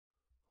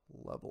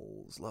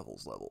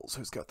Levels.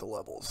 Who's got the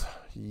levels?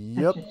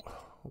 Yep,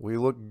 we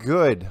look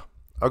good.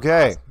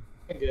 Okay.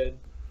 Awesome. Good.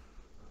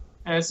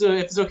 And so,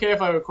 if it's okay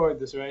if I record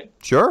this, right?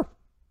 Sure.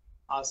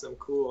 Awesome.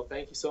 Cool.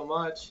 Thank you so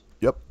much.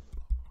 Yep.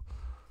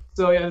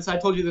 So yeah, I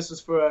told you this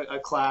was for a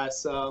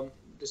class.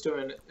 Just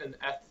doing an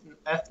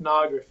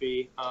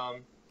ethnography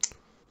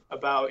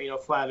about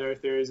flat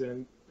earthers,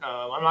 and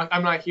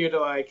I'm not here to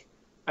like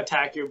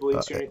attack your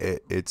beliefs or anything.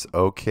 It's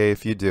okay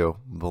if you do,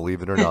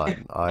 believe it or not.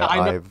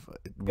 I know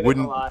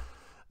wouldn't. a lot.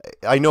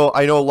 I know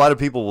a lot of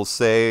people will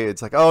say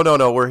it's like, oh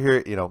no, we're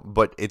here,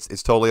 but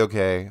it's totally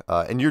okay.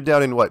 And you're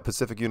down in what,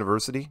 Pacific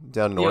University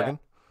down in Oregon?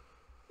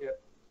 Yeah.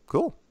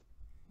 Cool.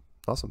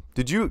 Awesome.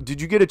 Did you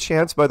get a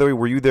chance, by the way,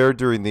 were you there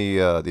during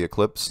the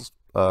eclipse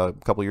a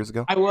couple of years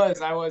ago? I was.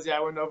 Yeah,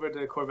 I went over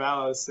to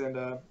Corvallis and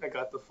I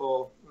got the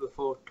full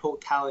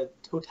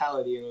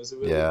totality, and it was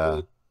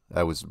really.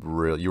 That was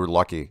real. You were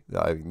lucky.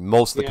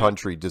 Most of the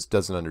country just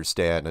doesn't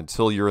understand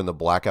until you're in the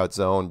blackout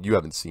zone. You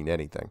haven't seen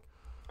anything.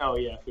 Oh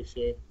yeah, for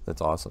sure.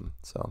 That's awesome.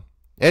 So,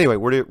 anyway,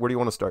 where do you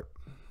want to start?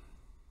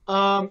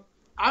 I'm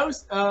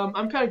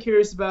kind of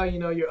curious about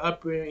your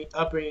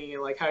upbringing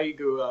and like how you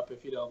grew up,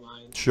 if you don't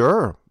mind.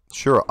 Sure.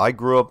 I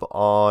grew up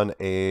on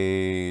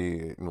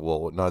a,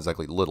 well, not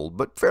exactly little,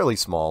 but fairly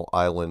small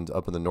island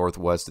up in the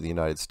northwest of the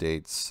United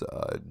States,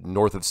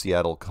 north of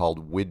Seattle,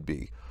 called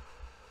Whidbey,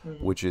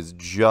 which is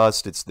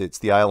it's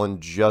the island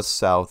just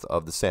south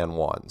of the San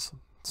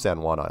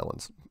Juan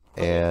Islands.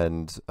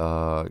 And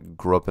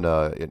grew up in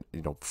a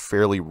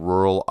fairly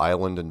rural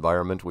island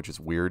environment, which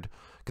is weird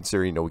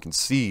considering we can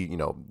see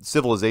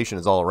civilization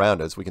is all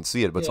around us. We can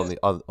see it, but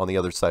it's on the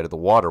other side of the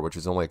water, which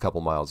is only a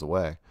couple miles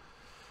away.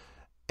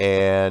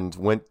 And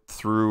went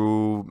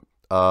through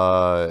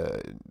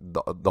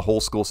the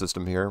whole school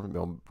system here,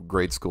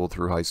 grade school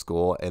through high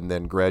school, and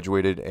then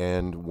graduated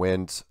and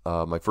went.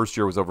 My first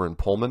year was over in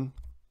Pullman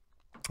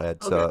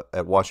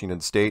at Washington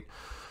State.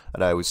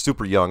 And I was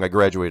super young. I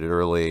graduated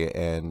early,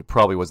 and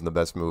probably wasn't the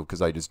best move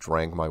because I just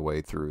drank my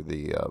way through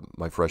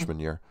my freshman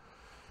year,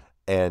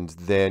 and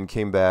then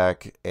came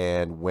back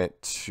and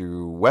went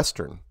to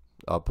Western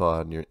up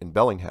in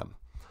Bellingham,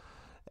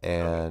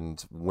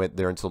 and went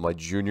there until my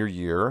junior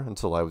year,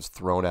 until I was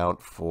thrown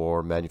out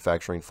for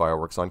manufacturing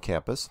fireworks on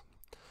campus,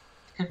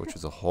 which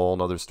is a whole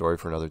nother story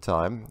for another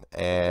time.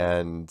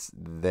 And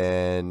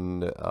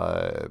then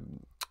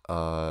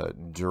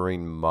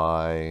during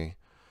my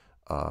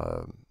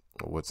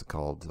what's it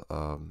called?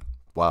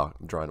 Wow,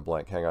 I'm drawing a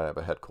blank. Hang on, I have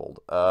a head cold.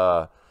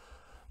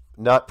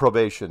 Not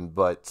probation,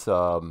 but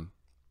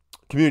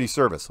community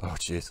service. Oh,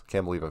 jeez,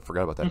 can't believe I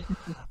forgot about that.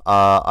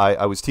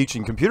 I was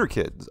teaching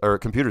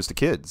computers to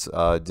kids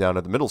down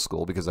at the middle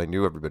school because I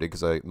knew everybody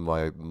because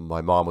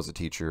my mom was a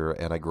teacher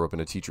and I grew up in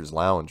a teacher's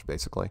lounge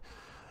basically,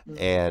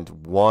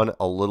 and won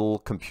a little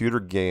computer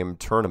game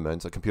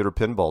tournament, a computer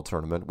pinball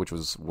tournament, which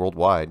was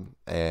worldwide,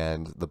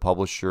 and the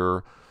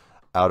publisher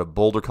out of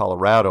Boulder,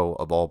 Colorado,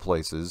 of all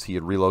places. He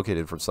had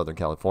relocated from Southern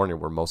California,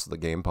 where most of the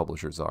game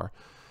publishers are.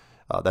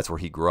 That's where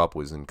he grew up,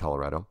 was in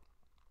Colorado.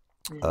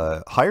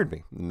 Hired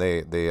me. And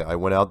I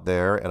went out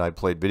there, and I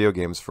played video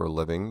games for a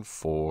living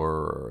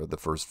for the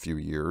first few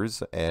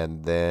years.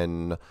 And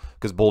then,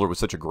 because Boulder was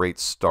such a great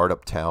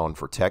startup town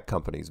for tech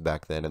companies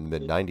back then in the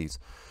mid-'90s,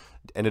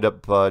 ended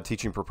up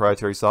teaching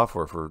proprietary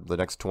software for the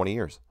next 20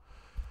 years.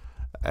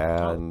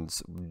 And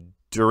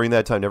during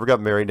that time, never got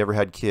married, never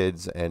had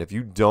kids. And if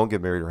you don't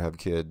get married or have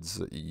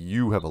kids,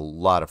 you have a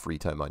lot of free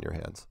time on your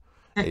hands.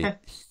 A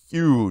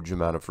huge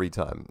amount of free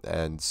time.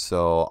 And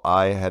so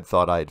I had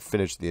thought I had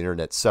finished the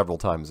internet several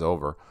times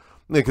over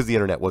because the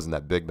internet wasn't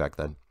that big back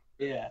then.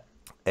 Yeah.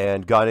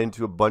 And got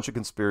into a bunch of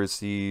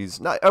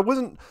conspiracies. I was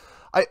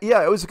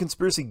a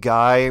conspiracy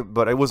guy,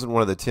 but I wasn't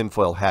one of the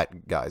tinfoil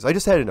hat guys. I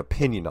just had an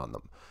opinion on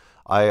them.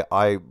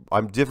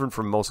 I'm different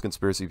from most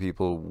conspiracy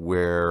people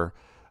where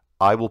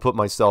I will put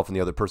myself in the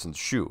other person's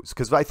shoes,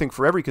 because I think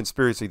for every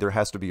conspiracy there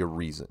has to be a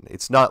reason.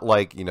 It's not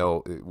like,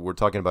 we're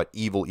talking about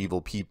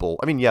evil people.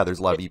 I mean, yeah, there's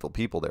a lot of evil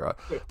people there,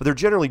 but they're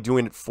generally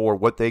doing it for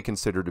what they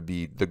consider to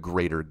be the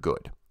greater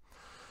good.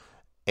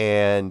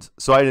 And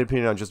so I had an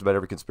opinion on just about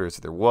every conspiracy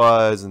there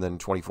was. And then in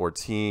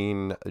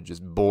 2014,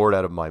 just bored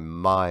out of my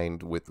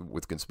mind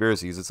with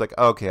conspiracies. It's like,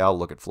 okay, I'll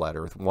look at flat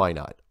Earth. Why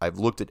not? I've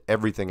looked at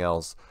everything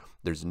else.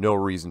 There's no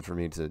reason for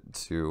me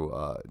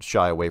to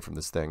shy away from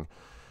this thing.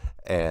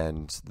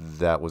 And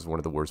that was one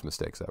of the worst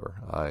mistakes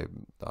ever.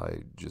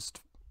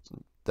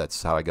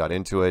 That's how I got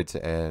into it,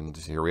 and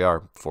here we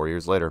are, 4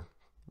 years later.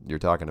 You're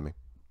talking to me.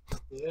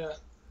 Yeah.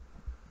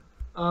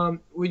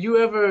 Were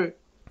you ever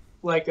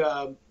like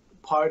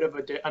part of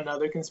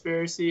another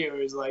conspiracy,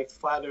 or is like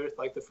flat Earth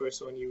like the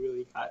first one you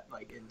really got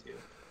like into?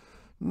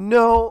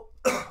 No,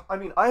 I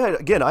mean, I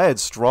had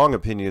strong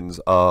opinions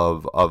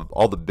of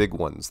all the big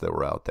ones that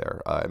were out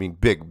there. I mean,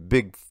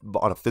 big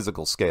on a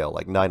physical scale,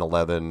 like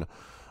 9/11.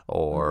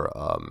 Or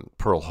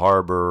Pearl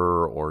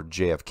Harbor, or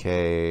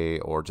JFK,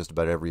 or just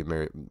about every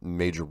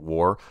major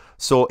war.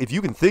 So if you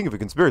can think of a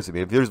conspiracy, I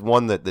mean, if there's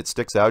one that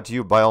sticks out to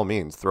you, by all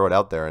means, throw it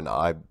out there, and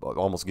I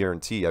almost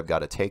guarantee I've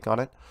got a take on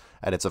it,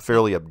 and it's a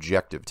fairly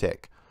objective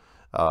take.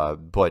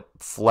 But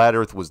Flat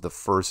Earth was the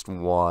first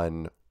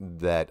one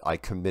that I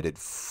committed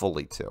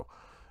fully to,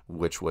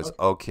 which was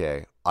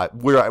okay.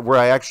 Where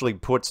I actually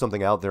put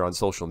something out there on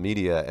social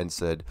media and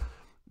said,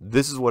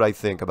 "This is what I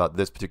think about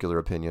this particular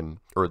opinion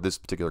or this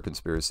particular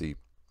conspiracy.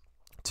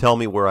 Tell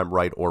me where I'm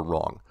right or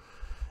wrong."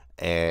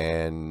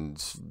 And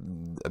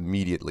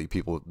immediately,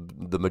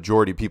 the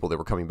majority of people that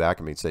were coming back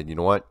at me said, "You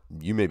know what?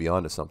 You may be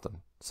onto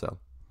something." So,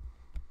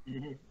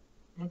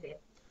 Okay.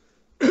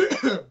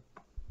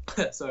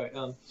 Sorry.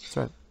 that's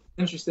right.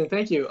 Interesting.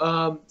 Thank you.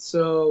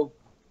 So,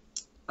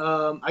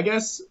 I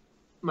guess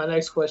my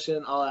next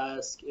question I'll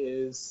ask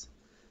is,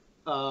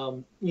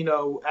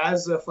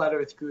 as a Flat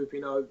Earth group,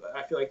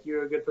 I feel like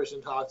you're a good person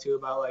to talk to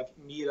about like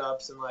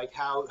meetups and like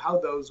how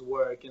those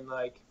work and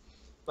like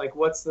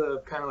what's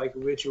the kind of like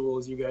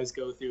rituals you guys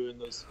go through in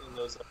those.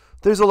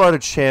 There's a lot of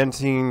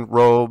chanting,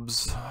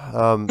 robes,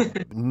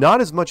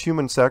 not as much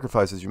human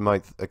sacrifice as you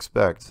might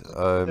expect.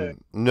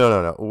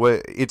 No.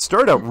 It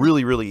started out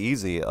really, really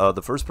easy.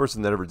 The first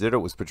person that ever did it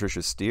was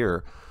Patricia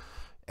Steer,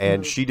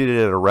 and she did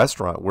it at a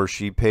restaurant where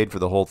she paid for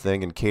the whole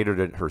thing and catered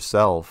it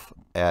herself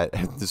at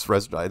this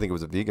restaurant. I think it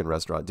was a vegan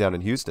restaurant down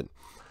in Houston.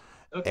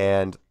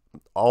 And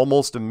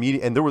almost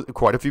immediately, and there was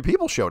quite a few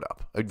people showed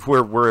up.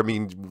 Where I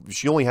mean,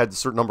 she only had a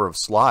certain number of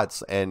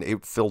slots, and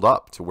it filled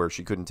up to where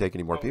she couldn't take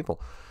any more people.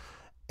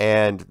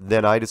 And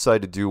then I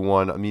decided to do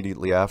one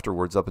immediately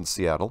afterwards up in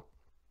Seattle.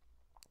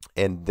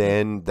 And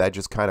then that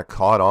just kind of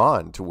caught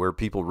on to where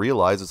people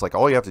realize it's like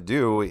all you have to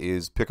do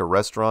is pick a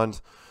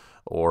restaurant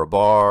or a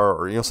bar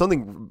or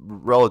something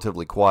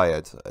relatively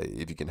quiet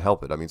if you can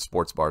help it. I mean,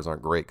 sports bars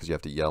aren't great because you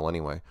have to yell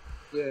anyway.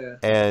 Yeah.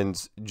 And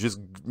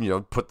just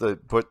put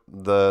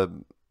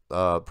the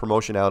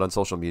promotion out on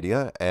social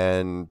media,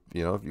 and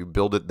if you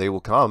build it, they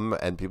will come,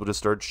 and people just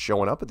start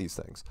showing up at these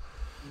things.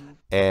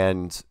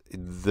 And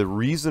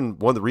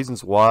one of the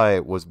reasons why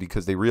was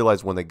because they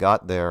realized when they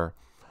got there,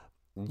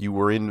 you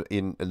were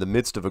in the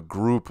midst of a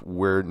group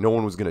where no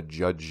one was going to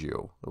judge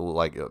you,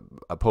 like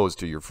opposed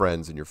to your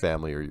friends and your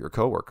family or your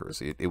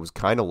coworkers. It was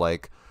kind of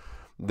like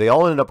they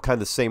all ended up kind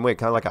of the same way,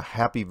 kind of like a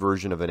happy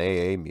version of an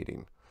AA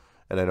meeting.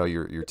 And I know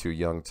you're too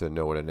young to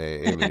know what an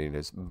AA meeting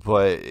is,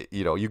 but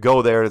you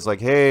go there and it's like,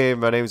 "Hey,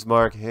 my name's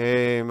Mark.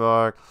 Hey,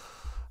 Mark.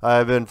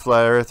 I've been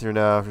Flat Earther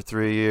now for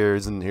 3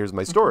 years, and here's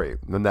my story."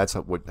 And that's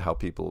how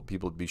people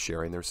would be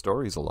sharing their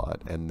stories a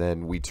lot. And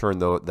then we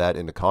turned that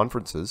into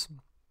conferences.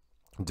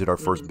 Did our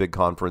first big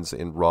conference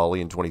in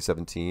Raleigh in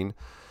 2017,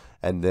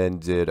 and then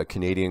did a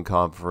Canadian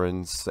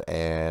conference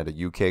and a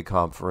UK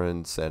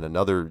conference and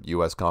another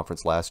US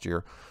conference last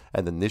year.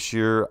 And then this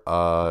year,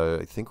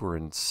 I think we're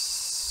in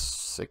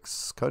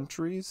 6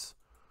 countries.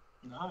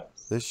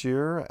 Nice. This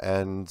year,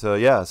 and so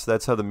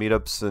that's how the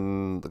meetups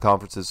and the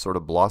conferences sort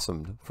of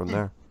blossomed from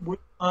there.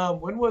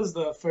 When was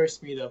the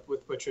first meetup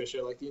with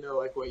Patricia? Like, do you know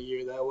like what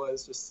year that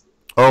was?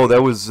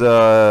 That was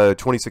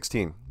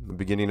 2016, the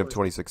beginning of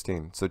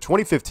 2016. So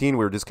 2015,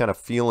 we were just kind of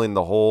feeling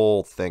the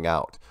whole thing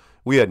out.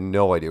 We had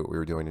no idea what we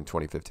were doing in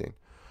 2015,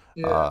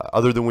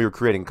 other than we were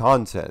creating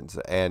content,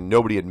 and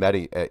nobody had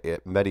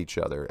met each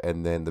other.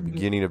 And then the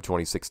beginning of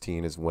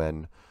 2016 is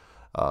when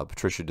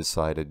Patricia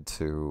decided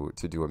to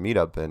do a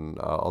meetup, and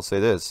I'll say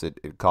this,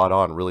 it caught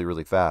on really,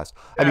 really fast.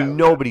 I mean,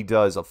 nobody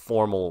does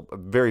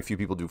very few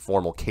people do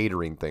formal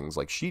catering things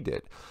like she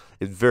did.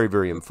 It's very,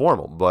 very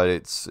informal, but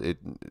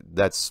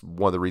that's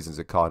one of the reasons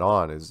it caught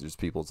on is just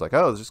people, it's like,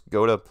 oh, let's just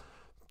go to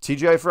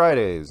TGI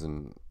Fridays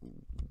and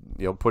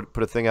put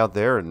a thing out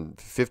there,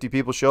 and 50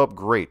 people show up,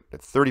 great.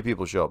 If 30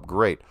 people show up,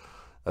 great.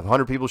 If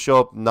 100 people show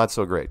up, not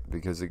so great,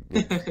 because it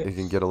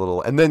can get a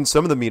little, and then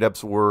some of the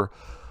meetups were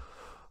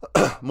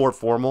more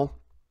formal,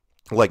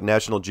 like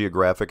National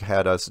Geographic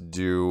had us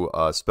do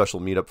a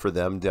special meetup for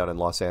them down in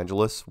Los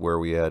Angeles where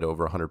we had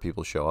over 100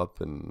 people show up,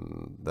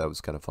 and that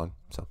was kind of fun.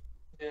 So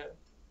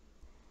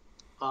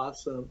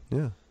awesome.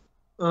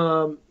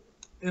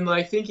 And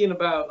like thinking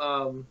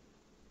about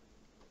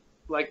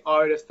like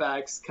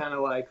artifacts kind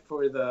of like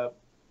for the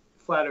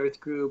Flat Earth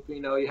group,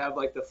 you have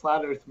like the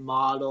Flat Earth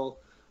model.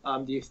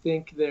 Do you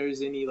think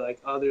there's any like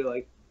other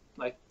like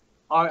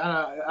I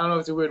don't know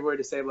if it's a weird word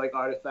to say, but like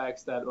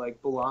artifacts that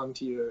like belong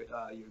to your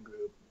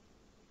group?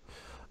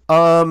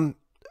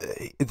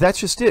 That's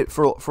just it.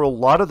 For a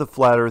lot of the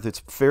Flat Earth, it's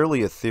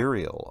fairly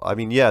ethereal. I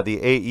mean, the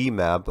AE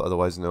map,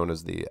 otherwise known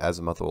as the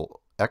azimuthal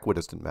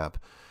equidistant map,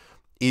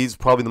 is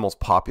probably the most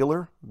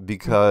popular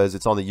because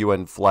it's on the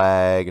UN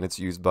flag and it's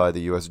used by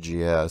the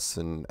USGS,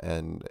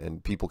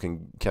 and people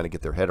can kind of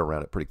get their head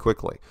around it pretty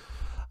quickly.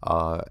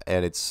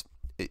 And it's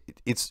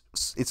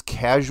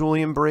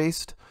casually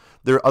embraced.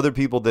 There are other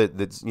people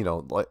that's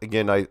like,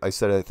 again, I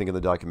said, I think in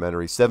the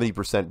documentary,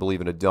 70% believe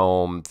in a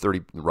dome,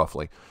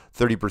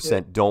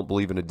 30% don't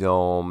believe in a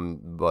dome,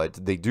 but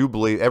they do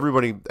believe.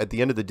 Everybody, at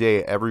the end of the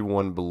day,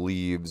 everyone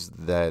believes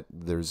that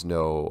there's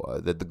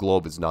that the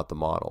globe is not the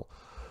model,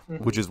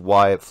 which is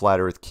why Flat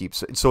Earth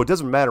keeps. So it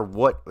doesn't matter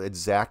what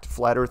exact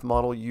Flat Earth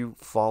model you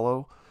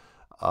follow.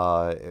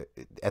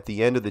 At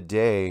the end of the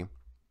day,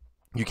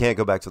 you can't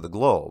go back to the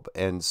globe,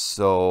 and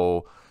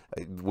so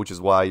which is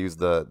why I use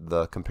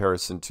the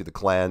comparison to the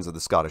clans of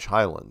the Scottish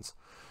Highlands,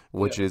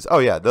 which Yeah. is, oh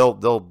yeah,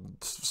 they'll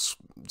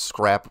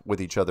scrap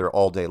with each other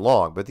all day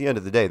long, but at the end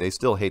of the day, they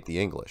still hate the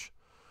English.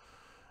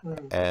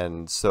 Mm.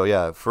 And so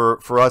yeah,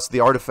 for us, the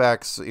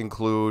artifacts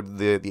include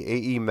the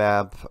AE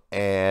map,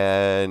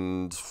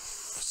 and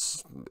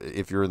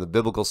if you're in the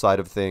biblical side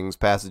of things,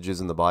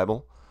 passages in the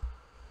Bible.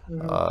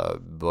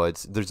 Mm.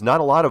 But there's not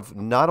a lot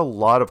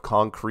of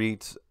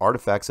concrete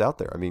artifacts out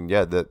there. I mean,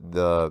 yeah,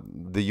 the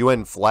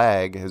UN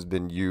flag has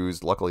been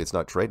used. Luckily, it's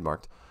not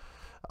trademarked.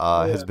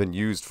 Has Yeah. been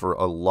used for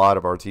a lot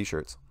of our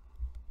T-shirts.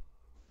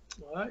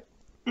 All right.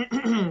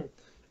 And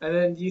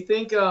then do you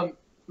think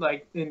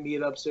like in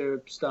meetups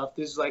or stuff,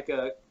 there's like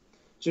a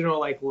general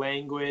like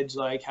language,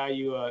 like how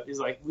you is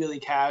like really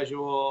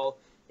casual,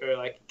 or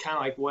like kind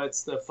of like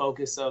what's the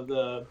focus of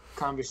the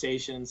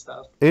conversation and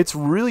stuff? It's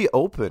really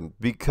open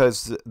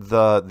because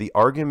the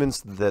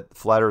arguments that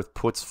Flat Earth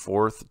puts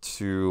forth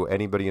to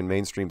anybody in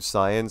mainstream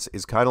science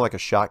is kind of like a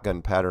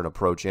shotgun pattern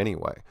approach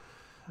anyway.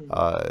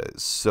 Mhm.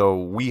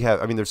 So we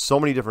have, I mean, there's so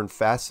many different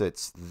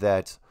facets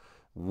that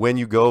when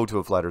you go to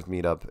a Flat Earth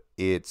meetup,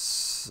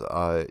 it's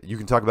you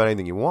can talk about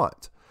anything you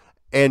want.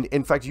 And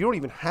in fact, you don't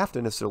even have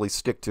to necessarily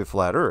stick to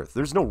Flat Earth.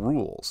 There's no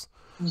rules.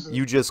 Mhm.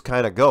 You just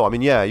kind of go. I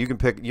mean, yeah, you can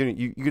pick.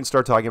 You can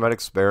start talking about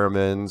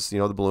experiments. You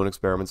know, the balloon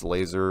experiments,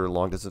 laser,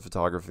 long distance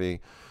photography,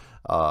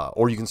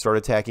 or you can start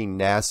attacking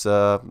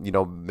NASA. You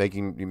know,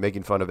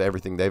 making fun of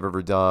everything they've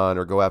ever done,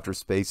 or go after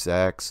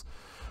SpaceX,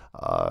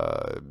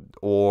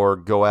 or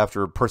go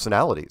after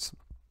personalities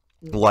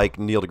like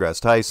Neil deGrasse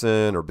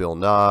Tyson, or Bill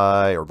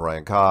Nye, or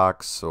Brian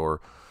Cox,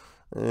 or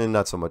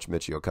not so much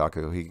Michio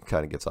Kaku. He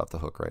kind of gets off the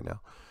hook right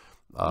now.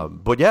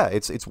 But yeah,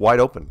 it's wide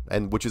open,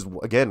 and which is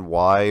again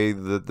why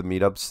the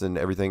meetups and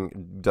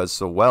everything does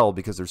so well,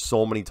 because there's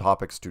so many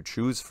topics to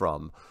choose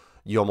from.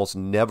 You almost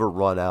never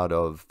run out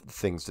of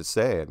things to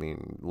say. I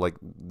mean, like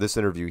this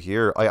interview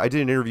here, I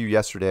did an interview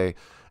yesterday,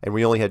 and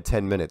we only had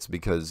 10 minutes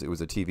because it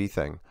was a TV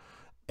thing,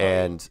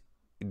 and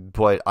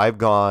but I've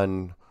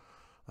gone,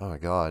 oh my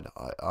God,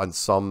 on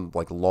some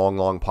like long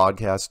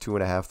podcasts,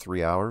 2.5,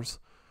 3 hours.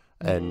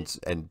 I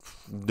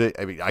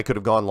mean, I could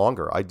have gone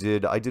longer. I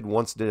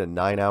once did a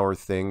 9-hour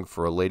thing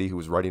for a lady who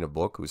was writing a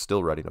book, who's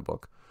still writing a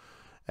book,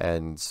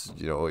 and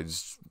you know,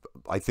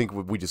 I think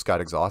we just got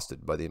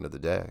exhausted by the end of the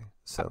day.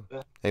 So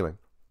anyway.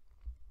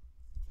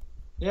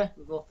 Yeah,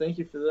 well, thank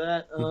you for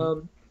that.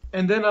 Hmm.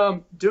 And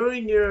then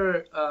during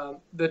your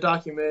the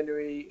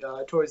documentary,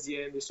 towards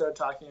the end, you started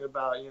talking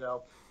about,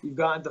 you've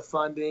gotten the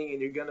funding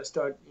and you're gonna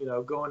start,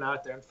 going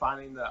out there and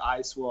finding the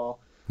ice wall.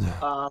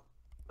 Um,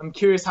 I'm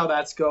curious how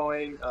that's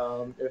going.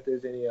 If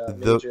there's any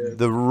major.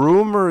 The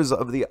rumors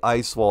of the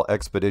ice wall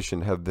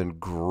expedition have been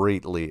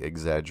greatly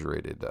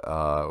exaggerated.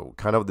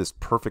 Kind of this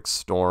perfect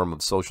storm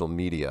of social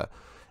media.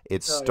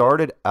 It Oh yeah.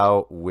 started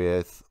out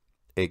with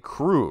a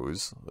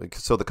cruise.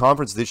 So the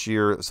conference this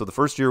year, so the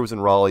first year was in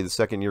Raleigh, the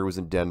second year was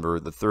in Denver,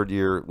 the third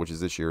year, which is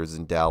this year, is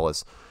in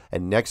Dallas,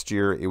 and next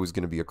year it was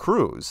going to be a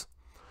cruise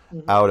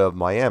Hmm. out of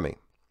Miami,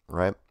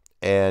 right?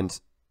 And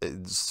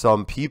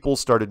some people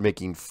started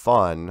making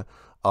fun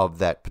of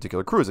that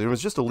particular cruise. And it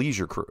was just a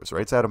leisure cruise,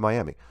 right? It's out of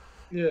Miami.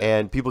 Yeah.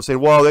 And people say,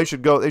 well, they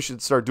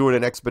should start doing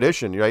an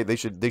expedition, right? They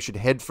should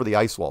head for the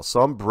ice wall.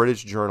 Some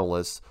British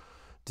journalists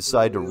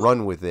decided to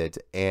run with it,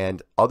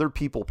 and other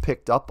people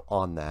picked up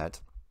on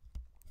that.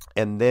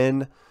 And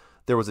then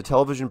there was a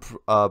television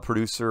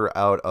producer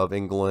out of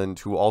England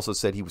who also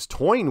said he was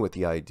toying with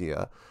the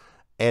idea.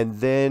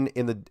 And then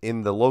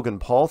in the Logan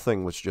Paul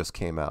thing, which just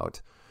came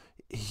out,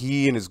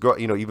 he and his girl,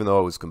 even though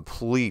it was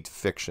complete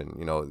fiction,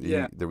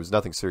 Yeah. there was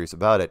nothing serious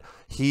about it.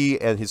 He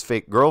and his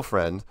fake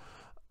girlfriend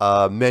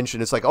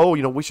mentioned, it's like, oh,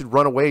 we should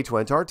run away to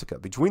Antarctica.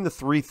 Between the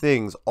three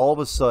things, all of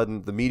a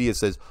sudden the media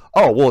says,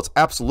 oh, well, it's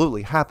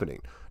absolutely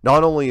happening.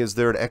 Not only is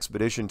there an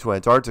expedition to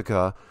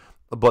Antarctica,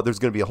 but there's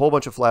going to be a whole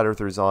bunch of flat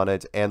earthers on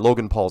it, and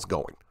Logan Paul's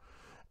going.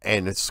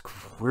 And it's,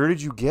 where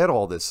did you get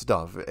all this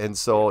stuff? And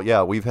so,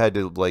 yeah, we've had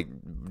to like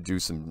do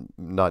some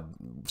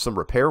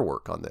repair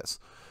work on this,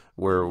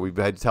 where we've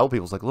had to tell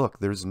people, it's like, look,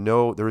 there is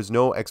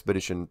no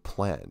expedition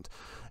planned.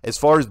 As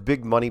far as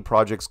big money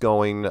projects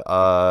going,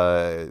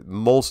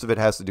 most of it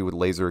has to do with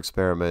laser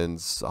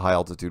experiments, high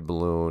altitude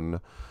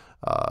balloon,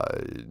 uh,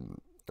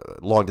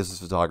 long distance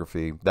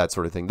photography, that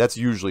sort of thing. That's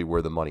usually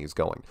where the money is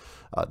going.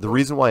 The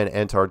reason why an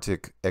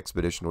Antarctic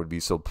expedition would be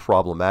so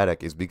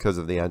problematic is because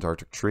of the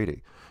Antarctic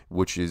Treaty,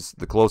 which is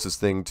the closest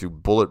thing to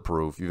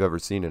bulletproof you've ever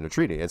seen in a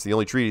treaty. It's the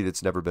only treaty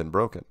that's never been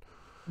broken.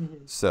 Hmm.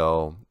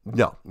 So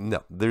no,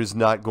 there's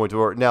not going to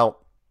work. Now,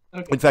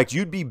 Okay. in fact,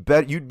 you'd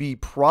be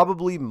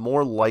probably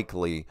more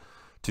likely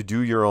to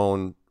do your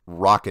own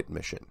rocket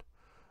mission,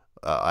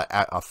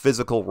 a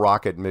physical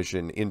rocket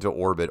mission into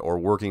orbit, or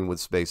working with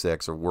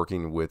SpaceX or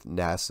working with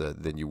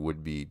NASA, than you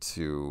would be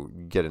to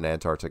get an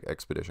Antarctic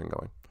expedition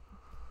going.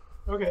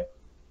 Okay.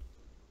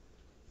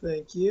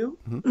 Thank you.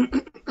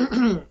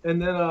 Mhm.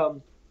 And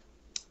then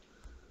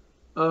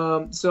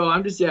so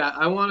I'm just, yeah,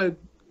 I want to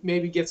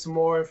maybe get some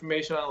more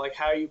information on like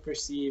how you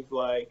perceive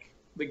like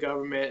the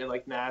government and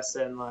like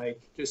NASA and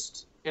like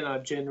just in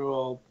a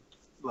general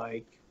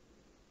like,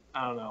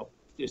 I don't know,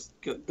 just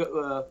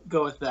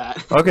go with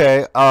that.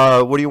 Okay.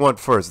 What do you want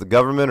first, the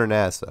government or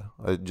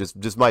NASA?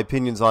 Just my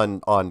opinions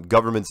on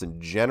governments in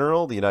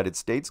general, the United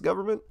States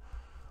government.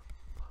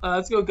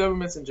 Let's go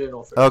governments in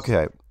general first.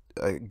 Okay.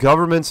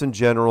 Governments in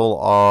general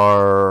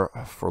are,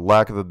 for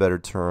lack of a better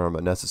term,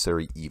 a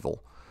necessary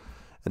evil.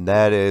 And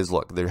that is,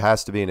 look, there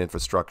has to be an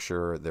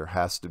infrastructure. There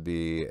has to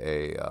be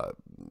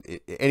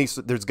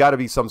there's got to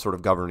be some sort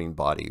of governing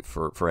body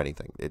for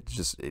anything. It's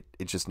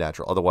just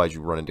natural. Otherwise,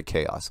 you run into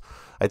chaos.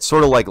 It's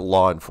sort of like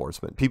law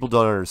enforcement. People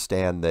don't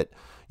understand that,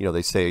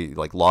 they say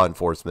like law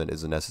enforcement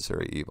is a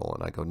necessary evil.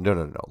 And I go,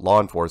 no. Law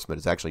enforcement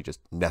is actually just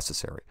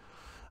necessary.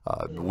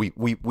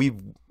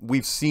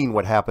 We've seen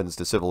what happens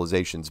to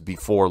civilizations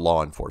before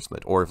law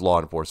enforcement, or if law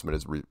enforcement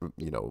is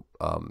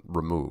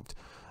removed.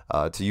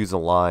 To use a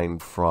line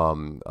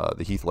from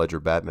the Heath Ledger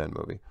Batman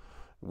movie,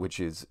 which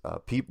is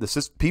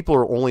people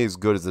are only as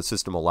good as the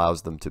system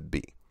allows them to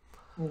be.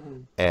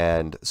 Mm-hmm.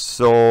 And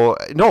so,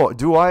 no,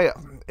 I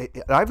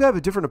have a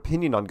different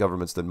opinion on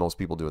governments than most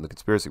people do in the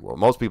conspiracy world.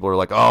 Most people are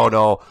like, oh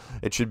no,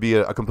 it should be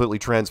a completely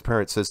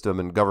transparent system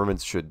and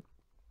governments should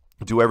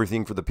do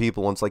everything for the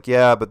people. And it's like,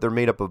 yeah, but they're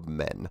made up of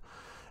men.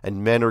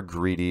 And men are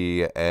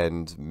greedy,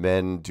 and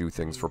men do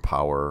things for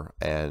power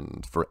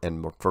and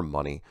for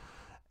money.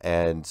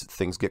 And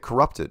things get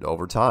corrupted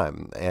over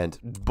time.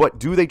 But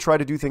do they try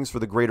to do things for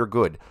the greater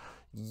good?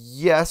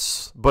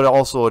 Yes, but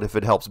also if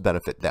it helps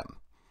benefit them.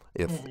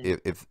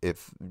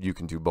 If you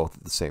can do both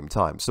at the same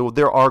time. So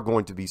there are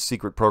going to be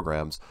secret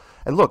programs.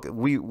 And look,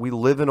 we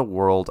live in a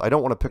world, I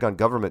don't want to pick on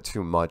government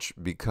too much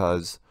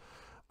because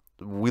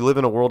we live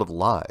in a world of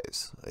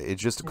lies.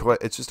 It's just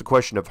a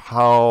question of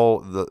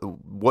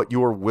what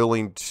you're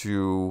willing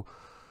to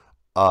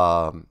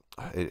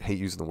I hate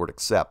using the word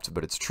accept,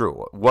 but it's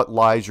true. What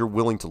lies you're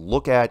willing to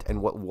look at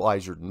and what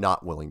lies you're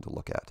not willing to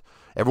look at.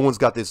 Everyone's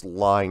got this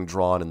line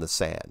drawn in the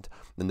sand,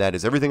 and that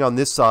is everything on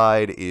this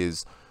side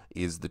is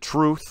the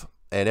truth,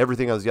 and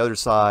everything on the other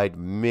side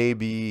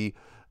maybe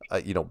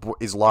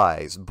is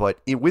lies. But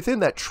within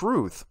that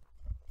truth,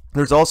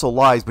 there's also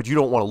lies, but you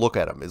don't want to look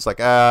at them. It's like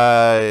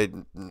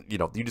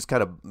you just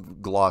kind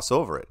of gloss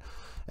over it.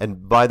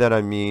 And by that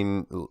I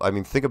mean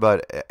think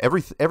about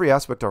every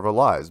aspect of our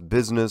lives: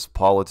 business,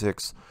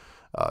 politics,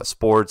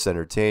 sports,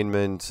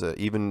 entertainment,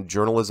 even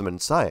journalism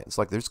and science.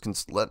 Like there's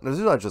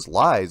not just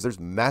lies. There's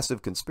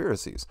massive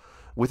conspiracies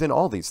within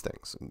all these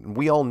things.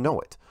 We all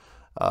know it.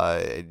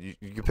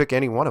 You can pick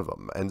any one of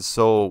them. And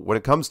so when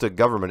it comes to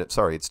government,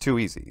 it's too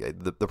easy.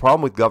 The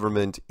problem with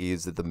government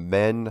is that the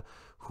men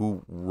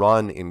who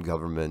run in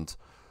government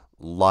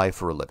lie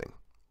for a living.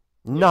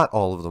 Not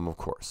all of them, of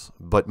course,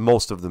 but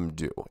most of them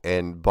do.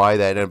 And by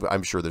that,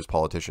 I'm sure there's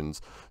politicians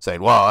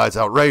saying, wow, that's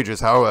outrageous.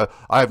 How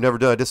I've never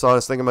done a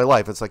dishonest thing in my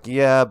life. It's like,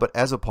 yeah, but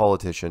as a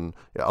politician,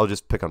 I'll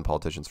just pick on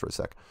politicians for a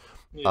sec.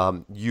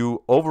 Yeah.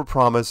 You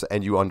overpromise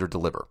and you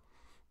underdeliver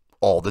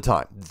all the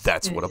time.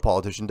 That's what a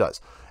politician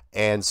does.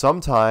 And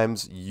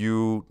sometimes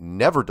you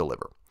never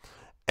deliver.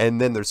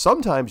 And then there's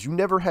sometimes you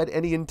never had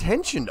any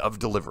intention of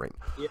delivering.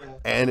 Yeah.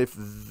 And if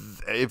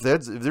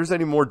there's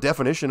any more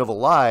definition of a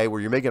lie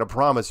where you're making a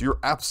promise you're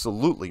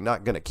absolutely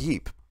not going to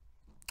keep,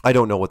 I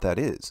don't know what that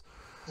is.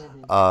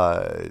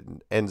 Mm-hmm.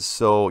 And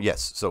so,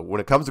 yes, so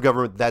when it comes to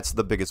government, that's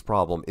the biggest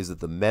problem, is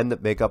that the men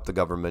that make up the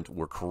government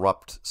were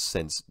corrupt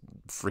since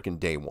freaking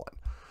day one.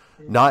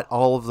 Mm-hmm. Not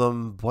all of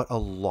them, but a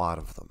lot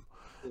of them.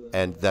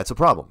 And that's a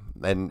problem.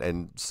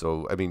 And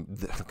so, I mean,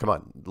 come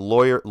on.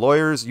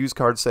 Lawyers, used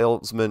car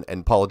salesmen,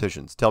 and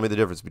politicians. Tell me the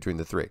difference between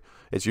the three.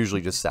 It's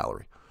usually just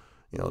salary.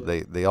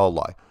 They all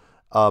lie.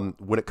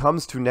 When it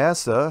comes to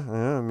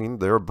NASA,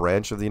 they're a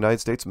branch of the United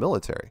States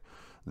military.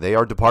 They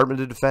are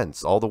Department of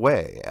Defense all the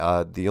way.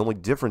 The only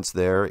difference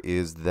there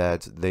is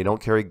that they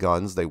don't carry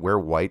guns, they wear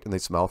white, and they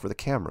smile for the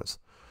cameras.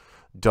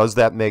 Does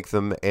that make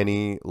them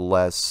any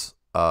less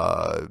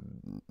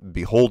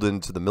beholden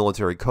to the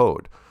military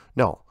code?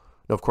 No.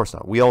 No, of course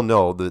not. We all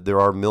know that there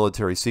are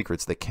military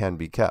secrets that can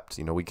be kept.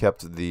 We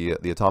kept the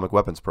atomic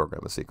weapons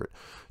program a secret.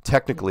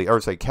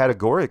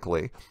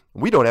 Categorically,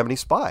 we don't have any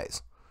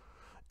spies.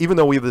 Even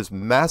though we have this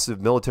massive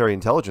military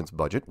intelligence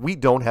budget, we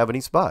don't have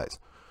any spies.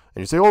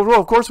 And you say, oh, well,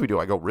 of course we do.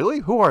 I go, really?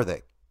 Who are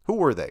they? Who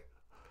were they?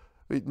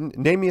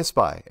 Name me a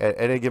spy at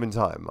any given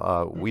time.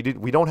 We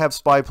don't have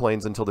spy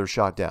planes until they're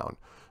shot down.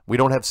 We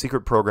don't have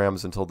secret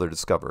programs until they're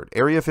discovered.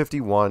 Area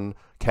 51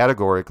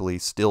 categorically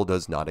still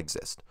does not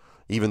exist.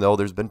 Even though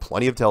there's been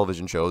plenty of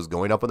television shows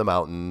going up in the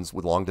mountains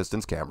with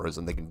long-distance cameras,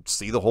 and they can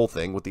see the whole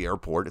thing with the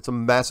airport. It's a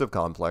massive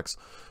complex,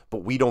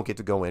 but we don't get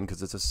to go in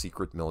because it's a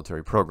secret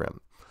military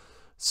program.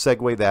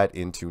 Segue that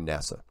into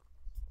NASA.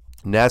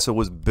 NASA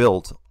was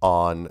built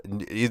on,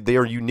 they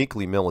are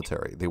uniquely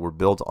military. They were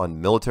built on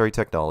military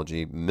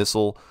technology,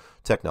 missile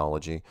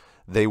technology.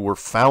 They were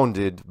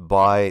founded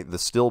by the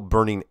still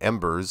burning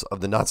embers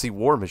of the Nazi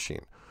war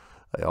machine.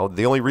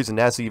 The only reason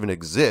NASA even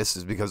exists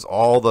is because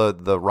all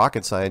the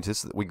rocket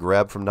scientists that we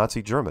grabbed from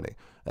Nazi Germany,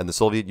 and the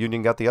Soviet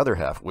Union got the other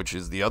half, which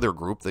is the other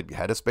group that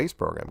had a space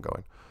program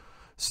going.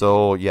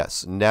 So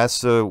yes,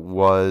 NASA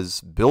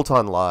was built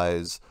on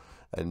lies.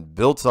 and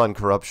built on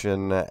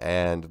corruption,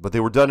 but they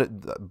were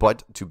done.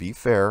 But to be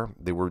fair,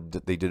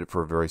 they did it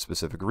for a very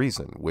specific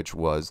reason, which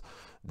was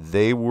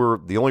the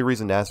only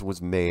reason NASA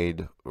was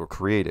made or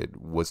created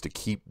was to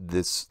keep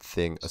this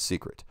thing a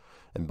secret.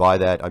 And by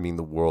that, I mean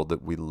the world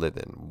that we live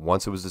in.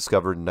 Once it was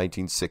discovered in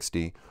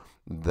 1960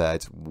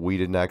 that we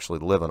didn't actually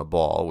live on a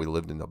ball, we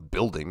lived in a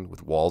building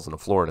with walls and a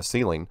floor and a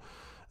ceiling,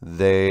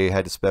 they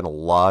had to spend a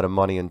lot of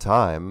money and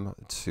time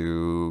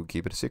to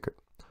keep it a secret.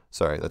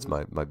 Sorry, that's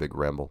my big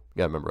ramble.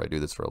 Yeah, remember, I do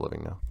this for a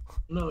living now.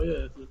 No,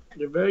 yeah.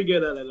 You're very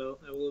good at it, though,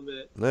 I will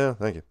admit. Yeah,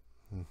 thank you.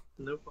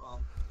 No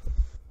problem.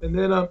 And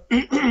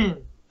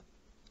then,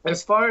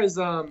 as far as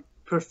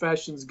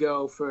professions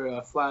go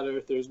for flat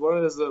earthers,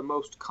 what is the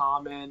most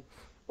common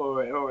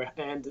or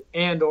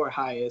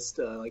highest,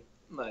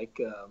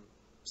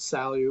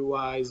 salary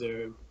wise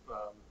or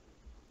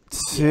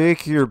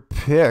take your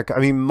pick. I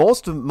mean,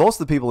 most of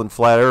the people in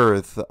flat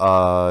Earth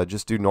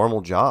just do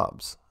normal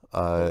jobs.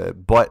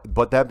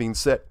 But that being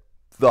said,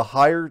 the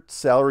higher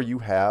salary you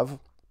have,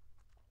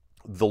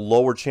 the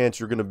lower chance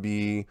you're going to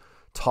be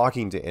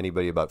talking to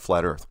anybody about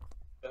flat Earth,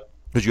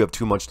 because you have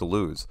too much to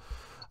lose.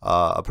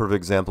 A perfect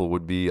example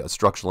would be a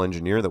structural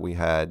engineer that we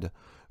had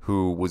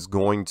who was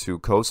going to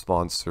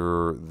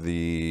co-sponsor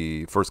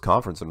the first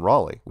conference in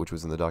Raleigh, which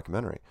was in the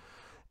documentary.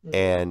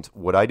 And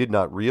what I did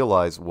not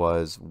realize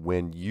was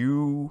when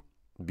you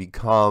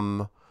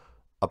become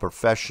a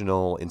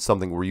professional in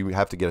something where you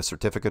have to get a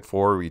certificate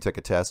for, where you take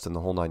a test and the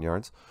whole 9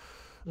 yards,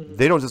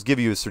 they don't just give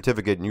you a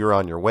certificate and you're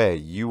on your way.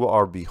 You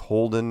are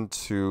beholden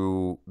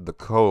to the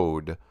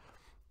code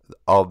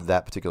of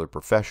that particular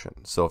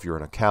profession. So if you're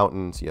an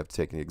accountant, you have to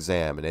take an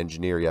exam. An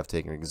engineer, you have to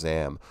take an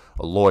exam.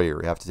 A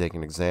lawyer, you have to take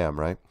an exam,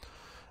 right?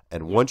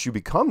 And once you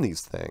become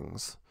these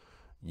things,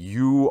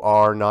 you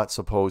are not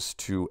supposed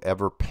to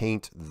ever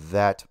paint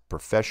that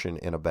profession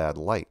in a bad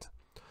light.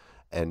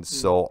 And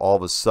so all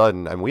of a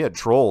sudden, and we had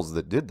trolls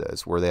that did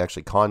this, where they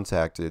actually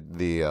contacted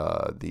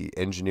the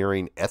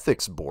engineering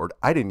ethics board.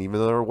 I didn't even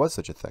know there was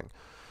such a thing.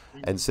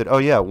 And said, oh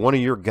yeah, one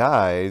of your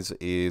guys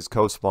is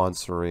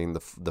co-sponsoring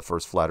the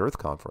first Flat Earth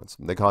conference.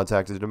 And they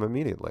contacted him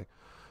immediately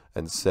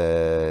and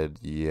said,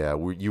 yeah,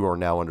 you are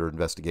now under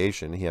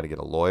investigation. He had to get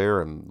a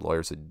lawyer, and the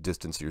lawyer said,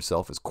 distance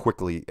yourself as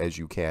quickly as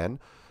you can.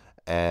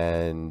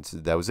 And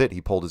that was it. He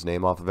pulled his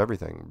name off of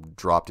everything,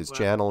 dropped his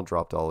channel,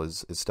 dropped all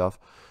his stuff.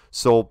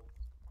 So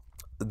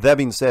that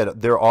being said,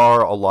 there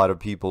are a lot of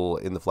people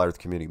in the Flat Earth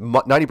community.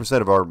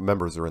 90% of our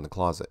members are in the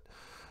closet.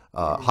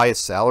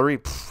 Highest salary?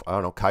 I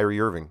don't know, Kyrie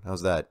Irving.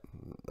 How's that?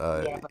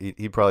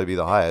 He'd probably be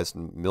the highest,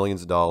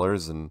 millions of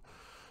dollars, and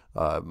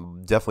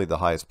definitely the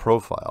highest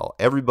profile.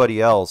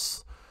 Everybody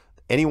else,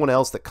 anyone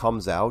else that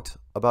comes out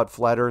about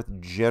Flat Earth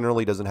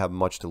generally doesn't have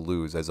much to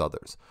lose as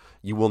others.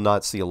 You will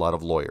not see a lot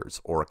of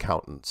lawyers or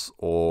accountants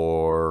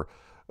or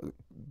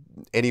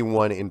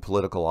anyone in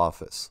political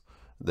office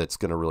that's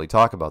going to really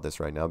talk about this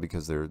right now,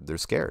 because they're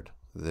scared.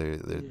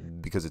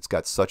 Because it's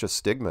got such a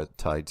stigma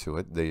tied to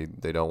it,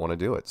 they don't want to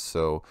do it.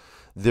 So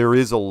there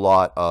is a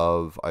lot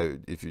of,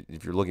 if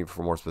you're looking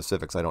for more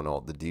specifics, I don't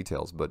know the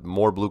details, but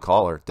more blue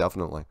collar,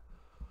 definitely.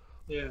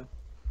 Yeah.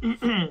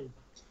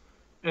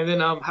 And then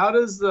how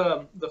does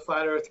the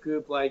Flat Earth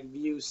group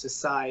view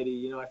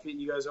society? I feel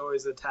you guys are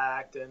always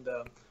attacked, and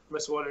I'm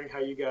just wondering how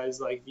you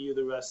guys view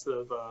the rest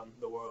of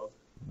the world.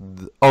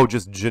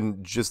 Just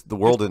the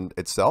world in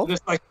itself?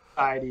 Just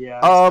society,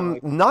 yeah.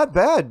 Not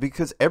bad,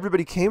 because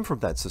everybody came from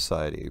that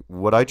society.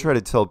 What I try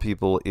to tell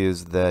people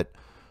is that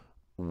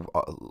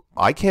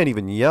I can't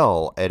even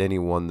yell at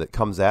anyone that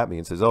comes at me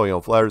and says, "Oh,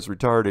 Flat Earth's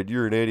retarded.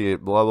 You're an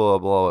idiot. Blah blah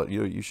blah.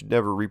 You should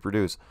never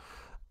reproduce."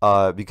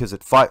 Because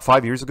at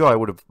 5 years ago,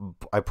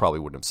 I probably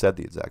wouldn't have said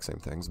the exact same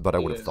things, but I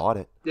would have thought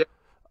it.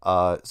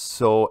 Yeah.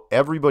 So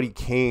everybody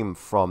came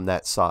from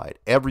that side.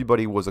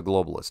 Everybody was a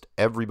globalist.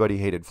 Everybody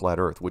hated Flat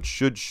Earth, which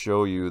should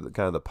show you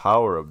the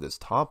power of this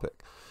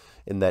topic,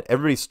 in that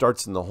everybody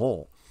starts in the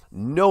hole.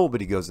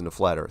 Nobody goes into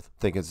Flat Earth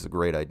thinking it's a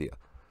great idea.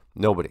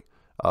 Nobody.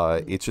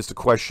 It's just a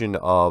question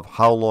of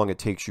how long it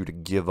takes you to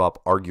give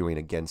up arguing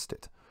against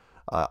it.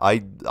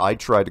 I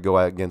tried to go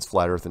out against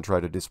Flat Earth and try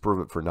to disprove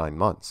it for 9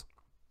 months.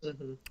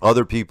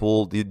 Other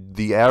people,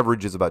 the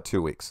average is about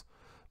 2 weeks,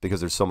 because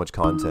there's so much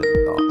content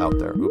out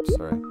there. Oops,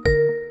 sorry.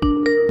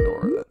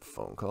 Ignore that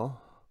phone call.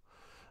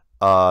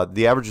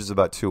 The average is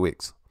about 2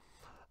 weeks,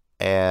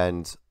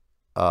 and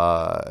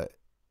it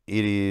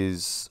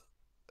is.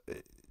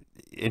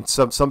 And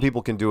some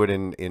people can do it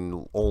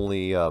in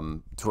only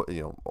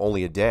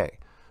only a day.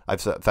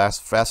 I've said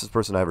fastest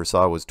person I ever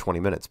saw was 20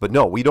 minutes. But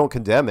no, we don't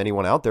condemn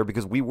anyone out there,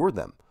 because we were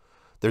them.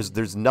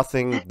 There's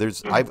nothing.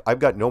 I've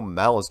got no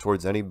malice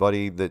towards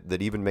anybody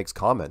that even makes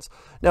comments.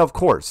 Now, of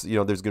course,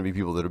 there's going to be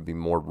people that would be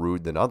more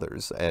rude than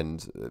others,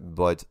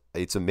 but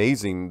it's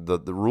amazing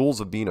the rules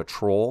of being a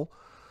troll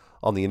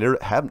on the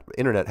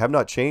internet have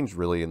not changed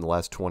really in the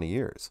last 20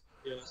 years.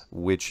 Yes.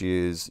 Which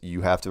is,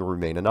 you have to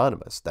remain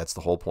anonymous. That's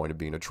the whole point of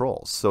being a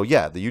troll. So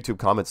yeah, the YouTube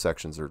comment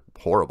sections are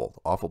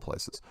horrible, awful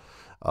places.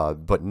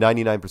 But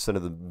 99%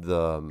 of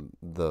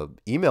the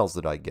emails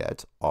that I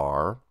get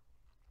are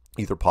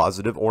either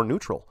positive or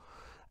neutral.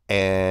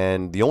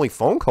 And the only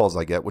phone calls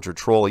I get, which are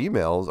troll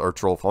emails or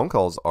troll phone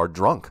calls, are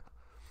drunk.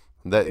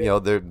 That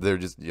they're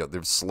just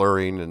they're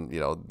slurring, and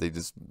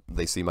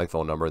they see my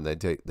phone number and they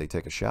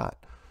take a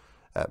shot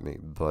at me.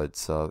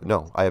 But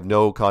no, I have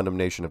no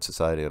condemnation of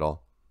society at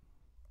all.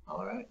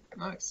 All right,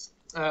 nice.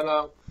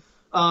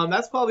 And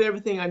that's probably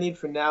everything I need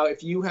for now.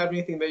 If you have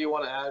anything that you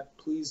want to add,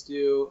 please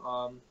do.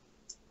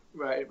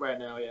 Right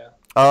now, yeah.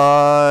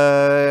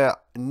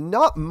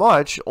 Not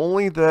much.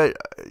 Only that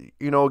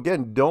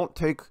again, don't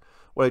take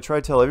what I try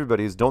to tell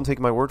everybody is don't take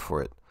my word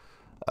for it.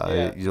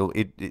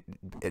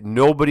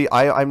 Nobody.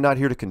 I'm not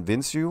here to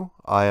convince you.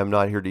 I am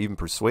not here to even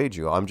persuade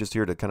you. I'm just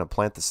here to kind of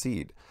plant the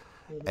seed,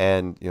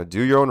 and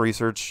do your own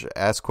research,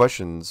 ask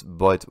questions.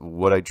 But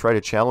what I try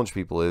to challenge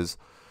people is,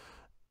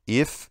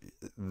 if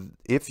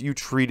you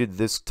treated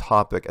this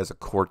topic as a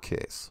court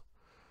case,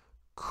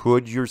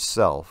 could you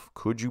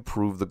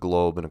prove the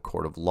globe in a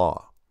court of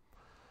law?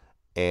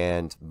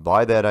 And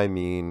by that I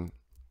mean,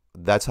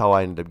 that's how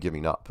I ended up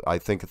giving up. I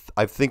think of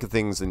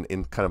things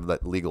in kind of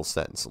that legal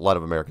sense. A lot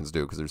of Americans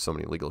do because there's so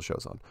many legal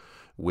shows on,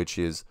 which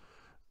is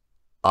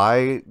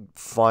I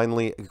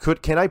finally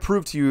can I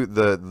prove to you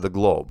the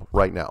globe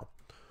right now?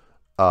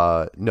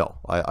 No,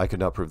 I could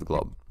not prove the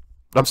globe.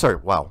 I'm sorry.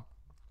 Wow.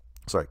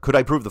 Sorry. Could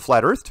I prove the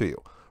flat earth to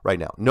you right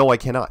now? No, I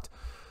cannot.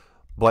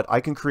 But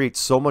I can create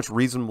so much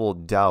reasonable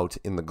doubt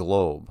in the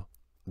globe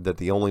that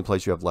the only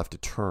place you have left to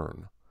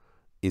turn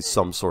is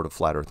some sort of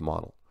flat earth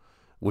model,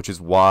 which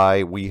is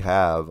why we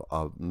have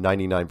a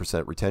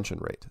 99% retention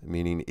rate.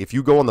 Meaning, if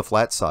you go on the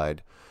flat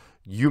side,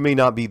 you may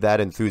not be that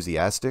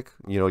enthusiastic.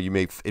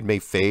 It may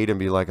fade and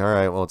be like, all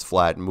right, well, it's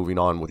flat, and moving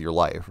on with your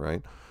life,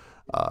 right?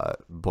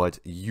 But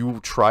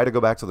you try to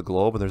go back to the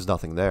globe, and there's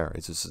nothing there.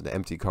 It's just an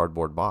empty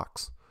cardboard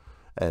box.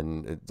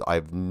 And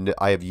I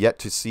have yet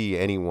to see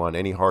any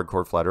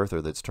hardcore flat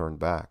earther that's turned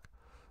back.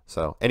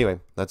 So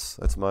anyway,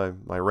 that's my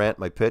rant,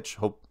 my pitch.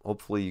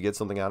 Hopefully you get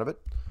something out of it.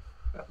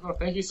 Well,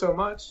 thank you so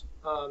much.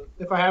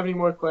 If I have any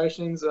more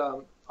questions,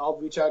 I'll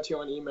reach out to you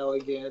on email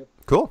again.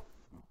 Cool.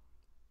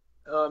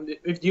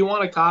 If you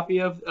want a copy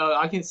of,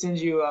 I can send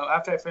you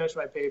after I finish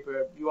my paper.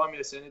 If you want me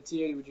to send it to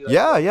you? Would you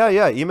like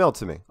yeah. Email it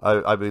to me.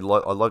 I'd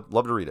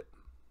love to read it.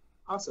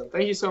 Awesome.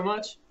 Thank you so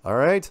much. All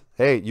right.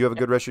 Hey, you have a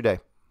good rest of your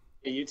day.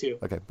 Yeah, you too.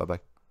 Okay. Bye-bye.